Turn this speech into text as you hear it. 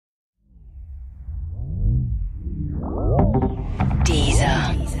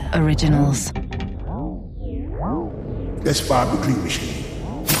Originals. Let's fire the Dream Machine.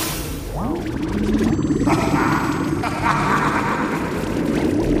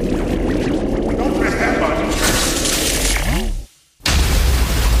 Don't press that button.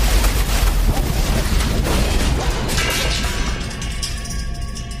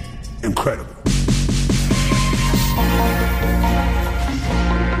 Incredible.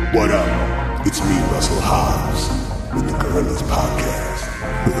 What up? It's me, Russell Hobbs, with the Gorillaz Podcast.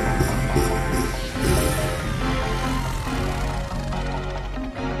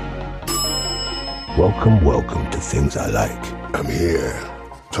 Welcome to Things I Like. I'm here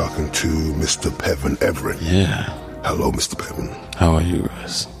talking to Mr. Pevin Everett. Yeah. Hello, Mr. Pevin. How are you,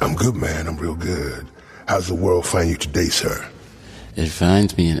 Russ? I'm good, man. I'm real good. How's the world find you today, sir? It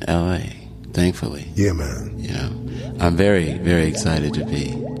finds me in L.A., thankfully. Yeah, man. You know, I'm very, very excited to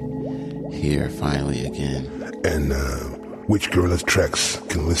be here finally again. And which Gorillaz tracks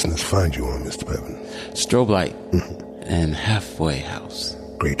can listeners find you on, Mr. Pevin? Strobe Light and Halfway House.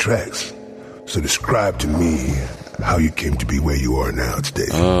 Great tracks. So describe to me how you came to be where you are now today.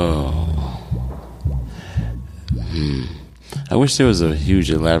 I wish there was a huge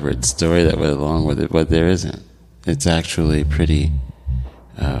elaborate story that went along with it, but there isn't. It's actually pretty,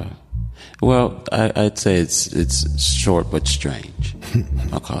 well, I'd say it's short but strange.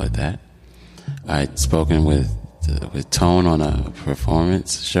 I'll call it that. I'd spoken with Tone on a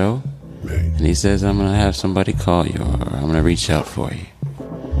performance show, Right. and he says, I'm going to have somebody call you, or I'm going to reach out for you.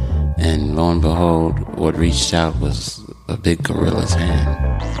 And lo and behold, what reached out was a big Gorillaz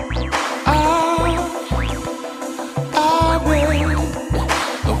hand. I will.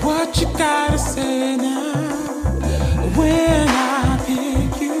 What you gotta say now? When I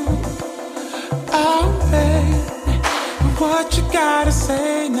pick you, I'll wait. What you gotta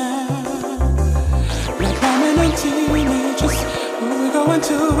say now? Like women and teenagers, when we go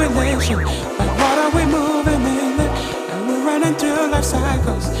into relation, like water we moving in it, and we're running through life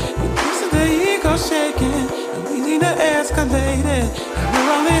cycles. The ego shaking, and we need to escalate it. And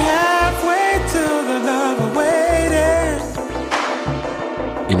we're only halfway to the love awaiting.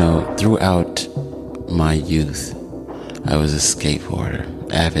 You know, throughout my youth, I was a skateboarder,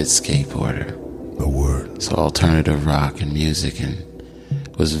 avid skateboarder. A word. So alternative rock and music and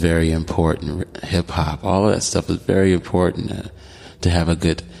was very important. Hip hop, all of that stuff was very important to have a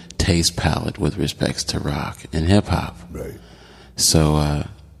good taste palette with respects to rock and hip hop. Right. So,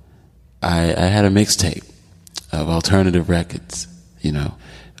 I had a mixtape of alternative records, you know,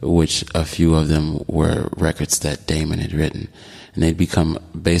 which a few of them were records that Damon had written. And they'd become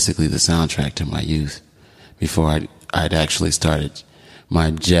basically the soundtrack to my youth before I'd actually started my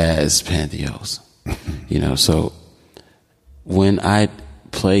jazz pantheos, you know. So when I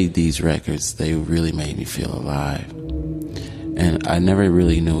played these records, they really made me feel alive. And I never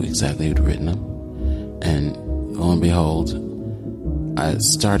really knew exactly who'd written them. And lo and behold, I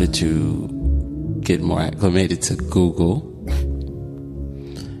started to get more acclimated to Google,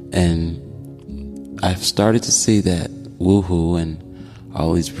 and I've started to see that Woohoo and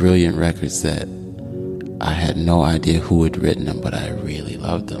all these brilliant records that I had no idea who had written them, but I really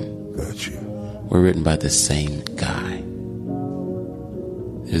loved them. Got you. Were written by the same guy.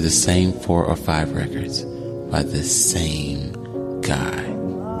 They're the same 4 or 5 records by the same guy.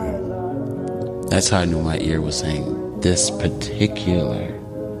 That's how I knew my ear was saying, this particular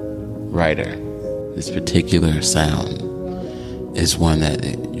writer, this particular sound is one that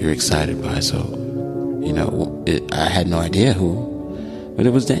you're excited by. So, you know, I had no idea who, but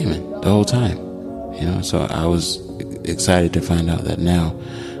it was Damon the whole time. You know, so I was excited to find out that now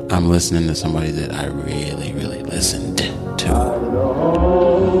I'm listening to somebody that I really, really listened to.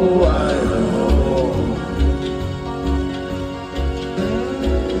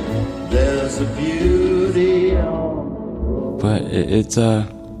 There's a beauty. But it's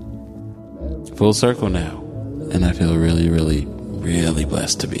full circle now, and I feel really, really, really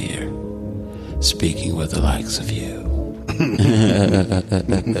blessed to be here, speaking with the likes of you.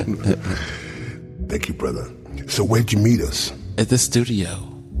 Thank you, brother. So where'd you meet us? At the studio.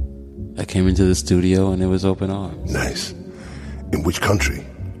 I came into the studio and it was open arms. Nice. In which country?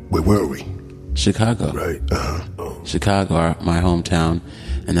 Where were we? Chicago. Right. Oh. Chicago, my hometown,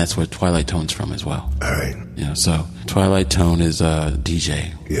 and that's where Twilight Tone's from as well. All right. You know, so Twilight Tone is a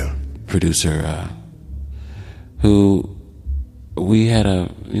DJ, Yeah. producer, who we had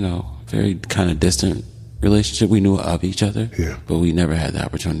a, you know, very kind of distant relationship. We knew of each other, Yeah. but we never had the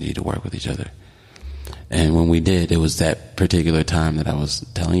opportunity to work with each other. And when we did, it was that particular time that I was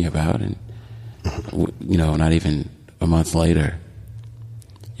telling you about, and you know, not even a month later,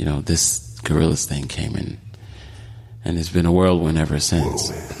 you know, this Gorillaz thing came in And it's been a whirlwind ever since.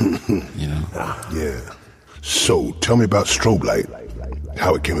 You know? Yeah. So, tell me about Strobe Light.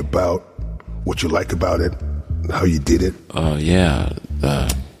 How it came about, what you like about it, how you did it. Yeah.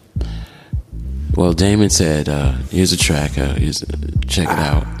 Well, Damon said, here's a track, check it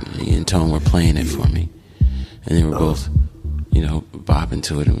out. He and Tone were playing it for me. And they were both, you know, bopping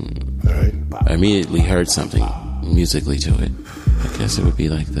to it. And Right. I immediately heard something musically to it. I guess it would be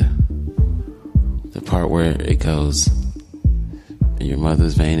like the part where it goes, your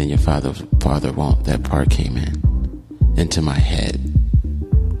mother's vain and your father won't. That part came into my head.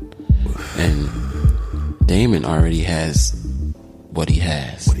 And Damon already has what he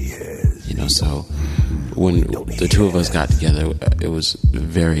has. You know, so when the two of us got together, it was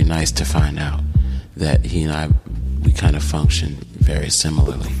very nice to find out that he and I, we kind of function very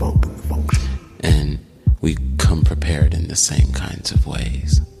similarly. And we come prepared in the same kinds of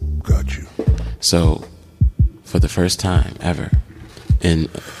ways. Got you. So, for the first time ever in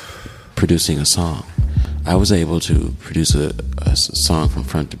producing a song, I was able to produce a song from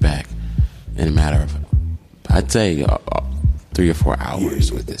front to back in a matter of, I'd say, 3 or 4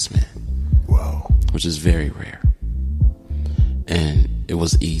 hours with this man. Wow. Which is very rare. And it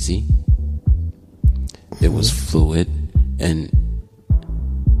was easy. It was fluid. And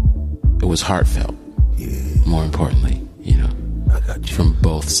it was heartfelt. More importantly, you know, from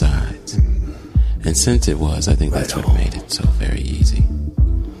both sides. And since it was, I think that's what made it so very easy.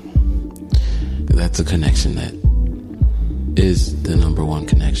 That's a connection that is the number one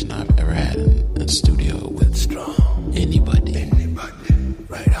connection I've ever had in a studio with anybody.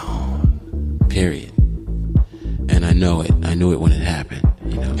 Right on. Period. And I know it. I knew it when it happened,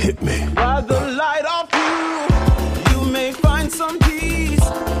 you know. Hit me. By the light of you, you may find some peace.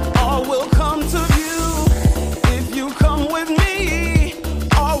 All will come to view if you come with me.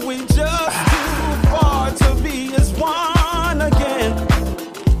 Are we just too far to be as one again?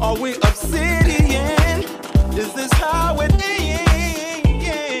 Are we obsidian? Is this how it ends?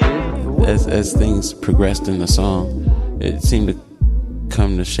 As things progressed in the song, it seemed to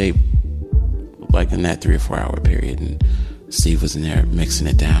come to shape like in that 3 or 4 hour period. And Steve was in there mixing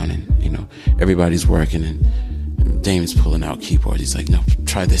it down, and you know, everybody's working, and Damon's pulling out keyboards. He's like, no,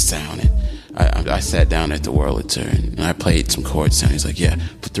 try this sound. And I sat down at the Wurlitzer and I played some chords down. He's like, yeah,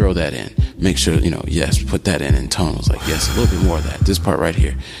 throw that in. Make sure, you know, yes, put that in. And Tone was like, yes, a little bit more of that. This part right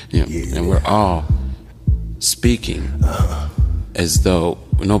here. You know, and we're all speaking as though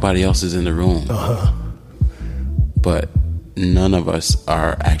nobody else is in the room. But none of us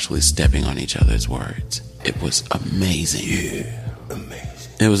are actually stepping on each other's words. It was amazing. Yeah,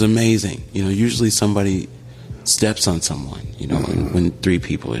 amazing. It was amazing. You know, usually somebody steps on someone, you know, when 3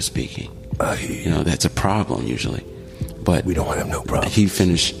 people are speaking. You know, that's a problem usually. But We don't have no problem. he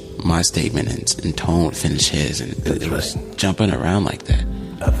finished my statement and Tone finished his, and it was jumping around like that.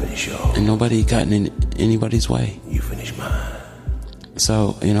 I finish yours. And nobody got in anybody's way. You finish mine.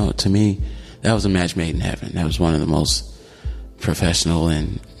 So, you know, to me, that was a match made in heaven. That was one of the most professional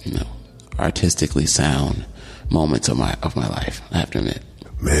and, you know, artistically sound moments of my life, I have to admit.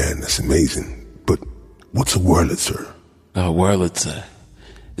 Man, that's amazing. But what's a Wurlitzer? Wurlitzer.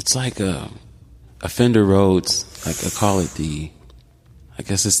 It's like a Fender Rhodes. Like I call it I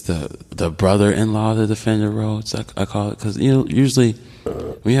guess it's the brother-in-law to the Fender Rhodes. I call it, because, you know, usually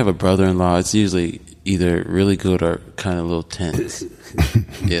when you have a brother-in-law, it's usually either really good or kind of a little tense,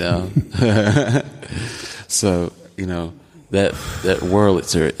 you know? So, you know, that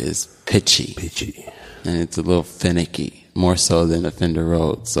Wurlitzer is pitchy. And it's a little finicky, more so than a Fender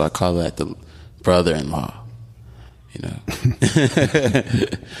Rhodes. So I call that the brother-in-law. You know,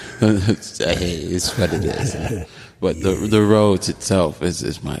 hey, it's what it is. But the Rhodes itself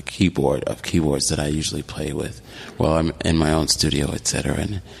is my keyboard of keyboards that I usually play with while I'm in my own studio, etc.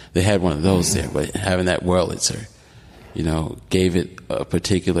 And they had one of those there, but having that Wurlitzer, you know, gave it a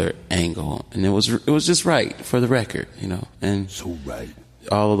particular angle, and it was just right for the record, you know. And So right.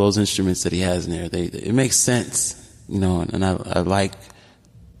 all of those instruments that he has in there, it makes sense, you know. And I like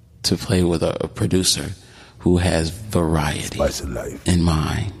to play with a producer who has variety Spice of life. in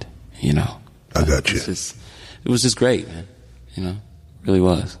mind, you know. I got you. It was just great, man. You know, it really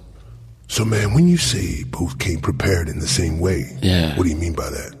was. So, man, when you say both came prepared in the same way, Yeah. what do you mean by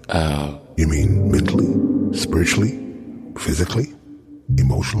that? You mean mentally, spiritually, physically,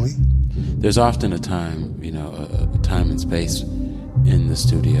 emotionally? There's often a time, you know, a time and space in the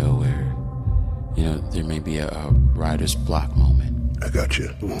studio where, you know, there may be a writer's block moment. I got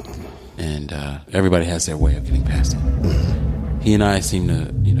you. And everybody has their way of getting past it. He and I seem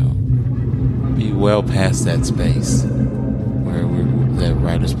to, you know, be well past that space where that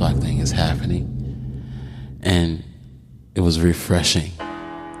writer's block thing is happening. And it was refreshing.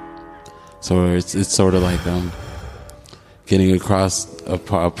 So it's sort of like getting across a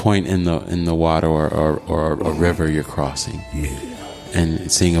point in the water or a river you're crossing. Yeah.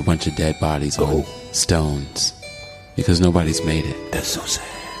 And seeing a bunch of dead bodies on stones because nobody's made it. That's so sad.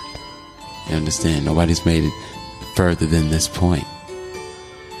 You understand? Nobody's made it further than this point.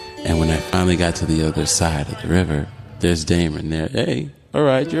 And when I finally got to the other side of the river, there's Damon there. Hey, all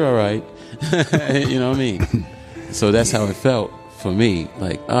right, you're all right. You know what I mean? So that's how it felt for me.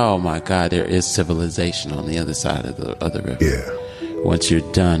 Like, oh my God, there is civilization on the other side of the river. Yeah. Once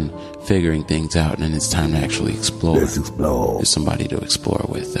you're done figuring things out and it's time to actually explore. Let's explore. There's somebody to explore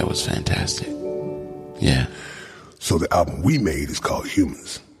with. That was fantastic. Yeah. So the album we made is called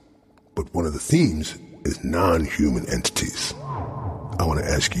Humans. But one of the themes is non-human entities. I want to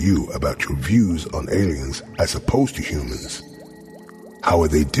ask you about your views on aliens as opposed to humans. How are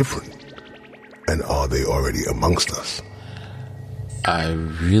they different? And are they already amongst us? I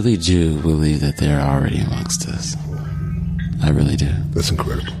really do believe that they're already amongst us. I really do. That's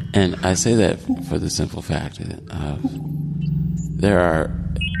incredible. And I say that for the simple fact that there are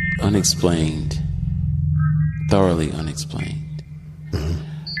unexplained, thoroughly unexplained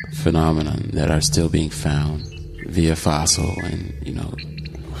phenomenon that are still being found via fossil and,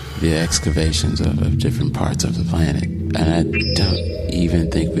 via excavations of different parts of the planet. And I don't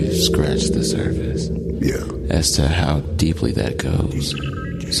even think we've scratched the surface as to how deeply that goes.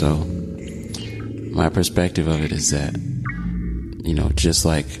 So my perspective of it is that, just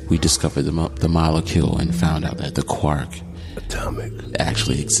like we discovered the molecule and found out that the quark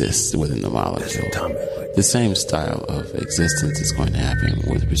actually exists within the molecule. The same style of existence is going to happen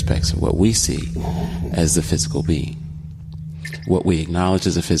with respect to what we see as the physical being. What we acknowledge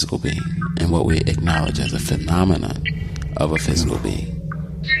as a physical being and what we acknowledge as a phenomenon of a physical being.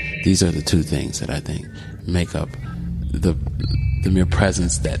 These are the two things that I think make up the mere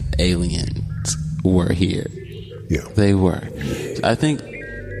presence that aliens were here. Yeah. They were. I think,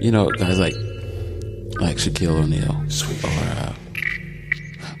 guys like Shaquille O'Neal or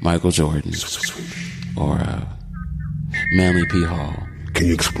Michael Jordan or Manly P. Hall. Can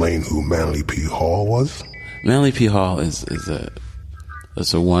you explain who Manly P. Hall was? Manly P. Hall is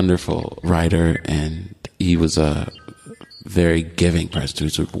a wonderful writer, and he was a very giving person. He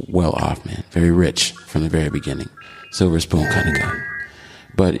was a well-off man, very rich from the very beginning, silver spoon kind of guy.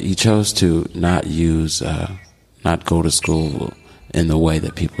 But he chose to not go to school in the way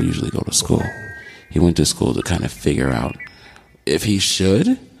that people usually go to school. He went to school to kind of figure out if he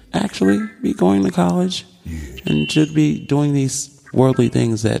should actually be going to college and should be doing these worldly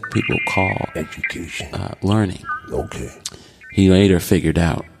things that people call education, learning. Okay. He later figured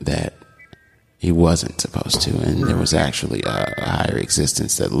out that he wasn't supposed to, and there was actually a higher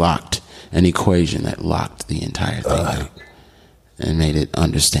existence that locked an equation that locked the entire thing out and made it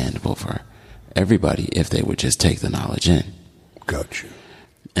understandable for everybody if they would just take the knowledge in. Gotcha.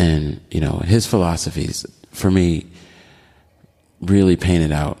 And, his philosophies, for me, really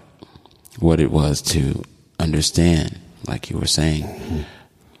painted out what it was to understand, like you were saying,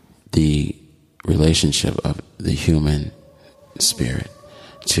 the relationship of the human spirit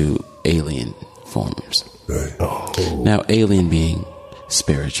to alien forms. Right. Oh. Now, alien being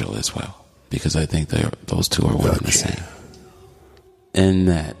spiritual as well, because I think those two are one and the same. In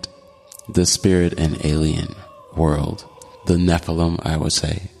that the spirit and alien world, the Nephilim, I would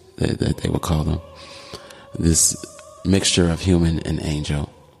say, that they would call them, this mixture of human and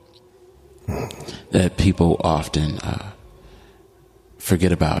angel that people often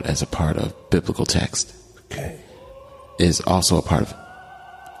forget about as a part of biblical text, is also a part of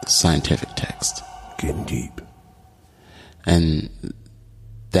scientific text. Getting deep. And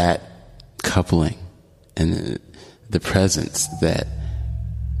that coupling and the presence that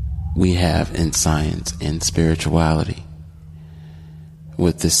we have in science and spirituality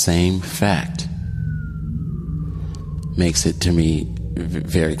with the same fact makes it to me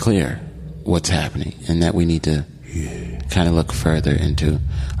very clear what's happening, and that we need to kind of look further into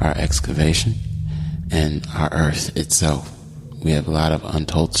our excavation and our earth itself. We have a lot of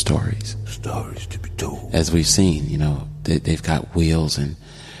untold stories. Stories to be told. As we've seen, they've got wheels and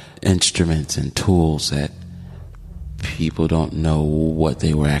instruments and tools that people don't know what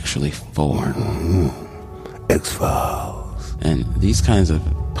they were actually for. X-Files. And these kinds of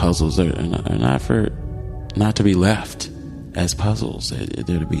puzzles are not to be left as puzzles.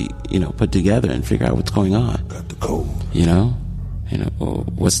 They're to be, put together and figure out what's going on. Got the code.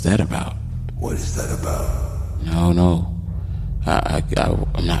 What's that about? What is that about? No.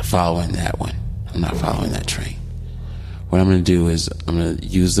 I'm not following that one. I'm not following that train. What I'm going to do is I'm going to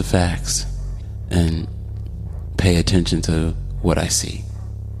use the facts and pay attention to what I see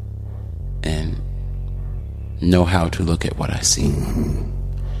and know how to look at what I see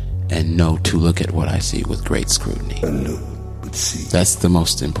and know to look at what I see with great scrutiny. But see. That's the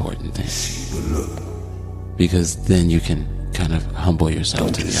most important thing. See, but look. Because then you can kind of humble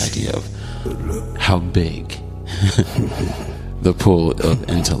yourself to the idea of how big the pool of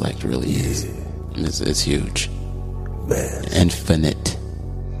intellect really is. It's huge. Man. Infinite.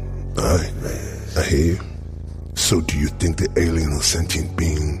 Alright, I hear you. So do you think the alien or sentient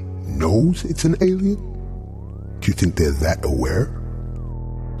being knows it's an alien? Do you think they're that aware?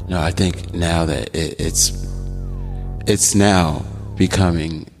 No, I think now that it's now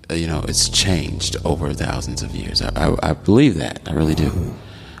becoming, it's changed over thousands of years. I believe that. I really do.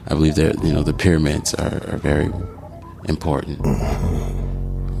 I believe that, the pyramids are very important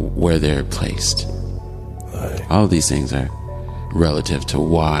where they're placed. All of these things are relative to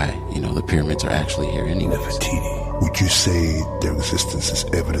why, the pyramids are actually here anyway. Would you say their existence is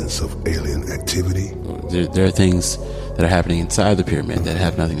evidence of alien activity? There are things that are happening inside the pyramid that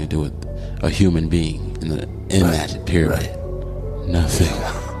have nothing to do with a human being in that pyramid. Nothing.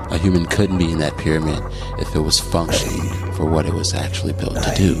 A human couldn't be in that pyramid if it was functioning for what it was actually built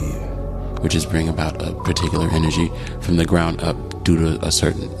to do, which is bring about a particular energy from the ground up due to a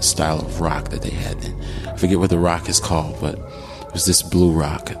certain style of rock that they had. And I forget what the rock is called, but it was this blue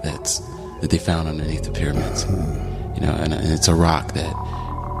rock that they found underneath the pyramids. And it's a rock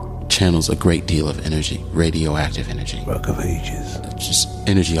that channels a great deal of energy, radioactive energy. Rock of Ages. Just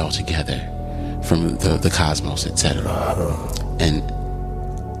energy altogether from the cosmos, etc. And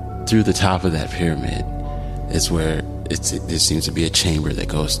through the top of that pyramid is where there seems to be a chamber that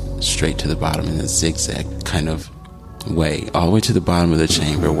goes straight to the bottom in a zigzag kind of way, all the way to the bottom of the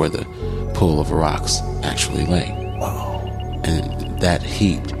chamber where the pool of rocks actually lay. And that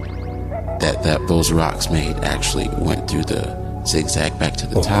heat that those rocks made actually went through the zigzag back to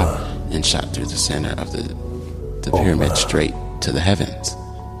the top and shot through the center of the pyramid straight to the heavens.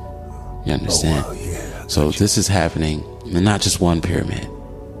 You understand? So this is happening in not just one pyramid,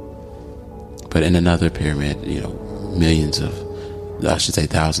 but in another pyramid,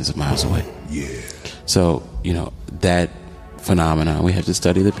 thousands of miles away. Yeah. So, that phenomenon, we have to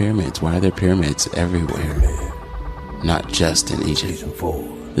study the pyramids. Why are there pyramids everywhere? Not just in Egypt.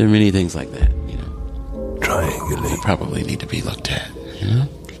 There are many things like that, Triangulate. that probably need to be looked at,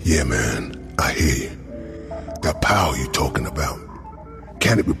 Yeah, man. I hear you. That power you're talking about,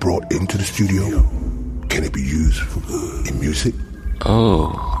 can it be brought into the studio? Can it be used in music?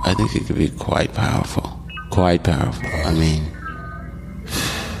 Oh, I think it could be quite powerful. Quite powerful. I mean,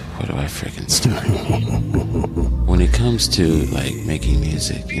 where do I freaking start? When it comes to, making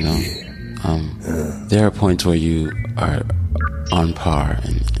music, there are points where you are on par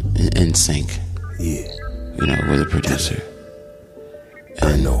and in sync, with a producer.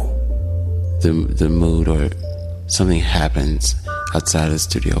 And the mood or something happens outside of the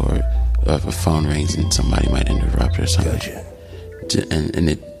studio or if a phone rings and somebody might interrupt or something. Gotcha. And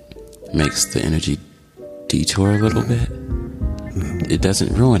it makes the energy detour a little bit. It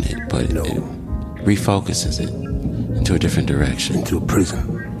doesn't ruin it, but it refocuses it into a different direction. Into a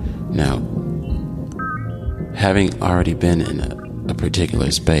prison. Now, having already been in a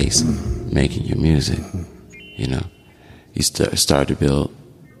particular space making your music, you start to build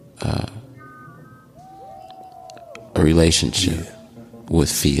a relationship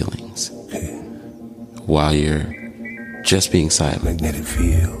with feelings while you're just being silent. Magnetic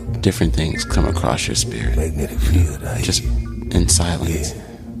field. Different things come across your spirit. Magnetic field. Just in silence.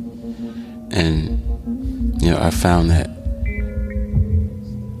 And, I found that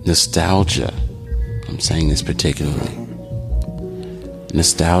nostalgia, I'm saying this particularly,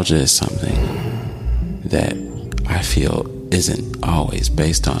 nostalgia is something that I feel isn't always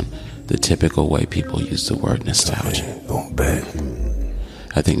based on the typical way people use the word nostalgia. Going back.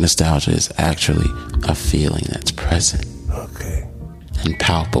 I think nostalgia is actually a feeling that's present and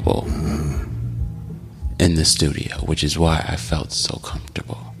palpable in the studio, which is why I felt so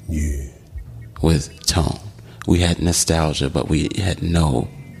comfortable with Tone. We had nostalgia, but we had no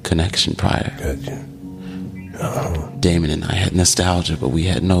connection prior. Gotcha. Damon and I had nostalgia, but we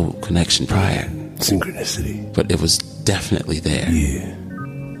had no connection prior. Synchronicity. But it was definitely there.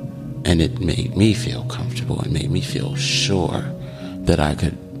 And it made me feel comfortable and made me feel sure that I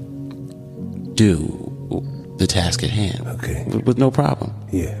could do the task at hand with no problem.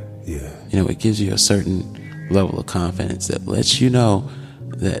 It gives you a certain level of confidence that lets you know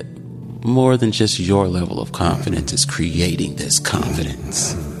that more than just your level of confidence is creating this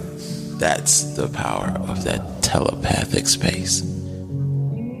confidence. That's the power of that telepathic space.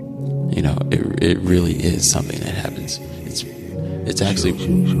 You know, it really is something that happens. It's actually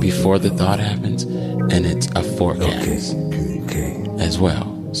before the thought happens, and it's a forecast as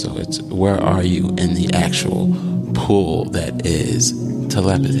well. So it's where are you in the actual pool that is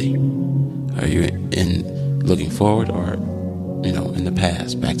telepathy? Are you in looking forward, or you know, in the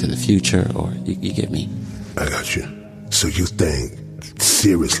past, Back to the Future, or you get me? I got you. So you think,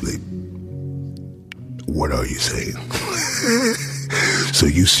 seriously, what are you saying? So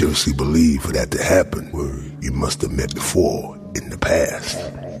you seriously believe for that to happen, you must have met before in the past,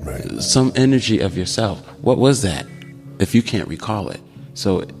 right? Some energy of yourself. What was that? If you can't recall it.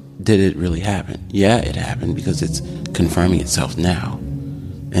 So did it really happen? Yeah, it happened, because it's confirming itself now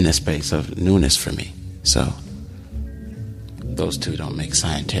in a space of newness for me. So those two don't make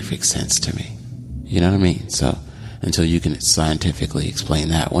scientific sense to me. You know what I mean? So until you can scientifically explain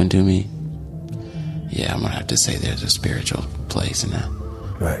that one to me, yeah, I'm gonna have to say there's a spiritual place in that.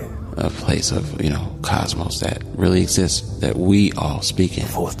 Right. A place of, you know, cosmos that really exists, that we all speak in.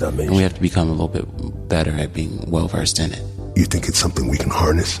 Fourth dimension. And we have to become a little bit better at being well versed in it. You think it's something we can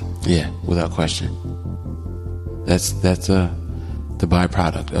harness? Yeah, without question. That's the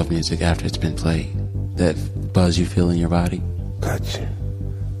byproduct of music after it's been played. That buzz you feel in your body. Gotcha.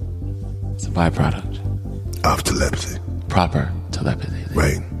 It's a byproduct. Of telepathy. Proper telepathy.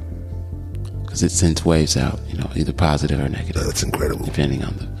 Right. Because it sends waves out, you know, either positive or negative. That's incredible. Depending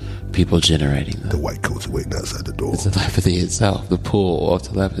on the people generating The white coats are waiting outside the door. the telepathy itself, the pool of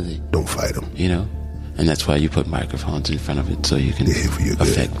telepathy. Don't fight them. You know? And that's why you put microphones in front of it, so you can They're here for your good.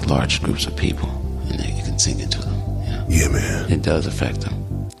 affect large groups of people, and then you can sing into them. You know? Yeah, man. It does affect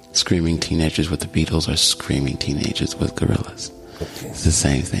them. Screaming teenagers with the Beatles are screaming teenagers with gorillas. It's the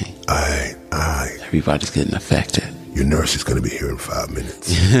same thing. Aye. Everybody's getting affected. Your nurse is going to be here in 5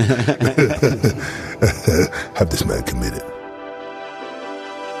 minutes. Have this man committed.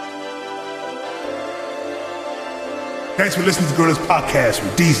 Thanks for listening to Gorillas Podcast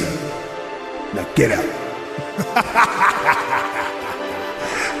with Deezer. Now get out.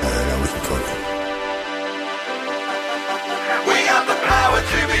 That was funny. We got the power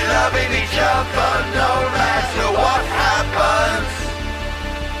to be loving each other no matter what happens.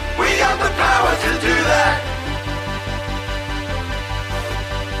 We got the power to do that.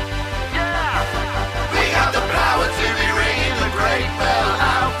 We got the power to be ringing the great bell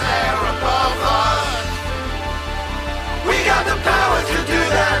out there above us. We got the power to do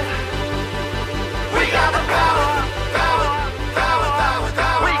that. We got the power, power, power, power,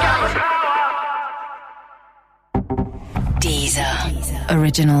 power. We got the power. Deezer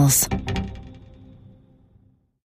Originals.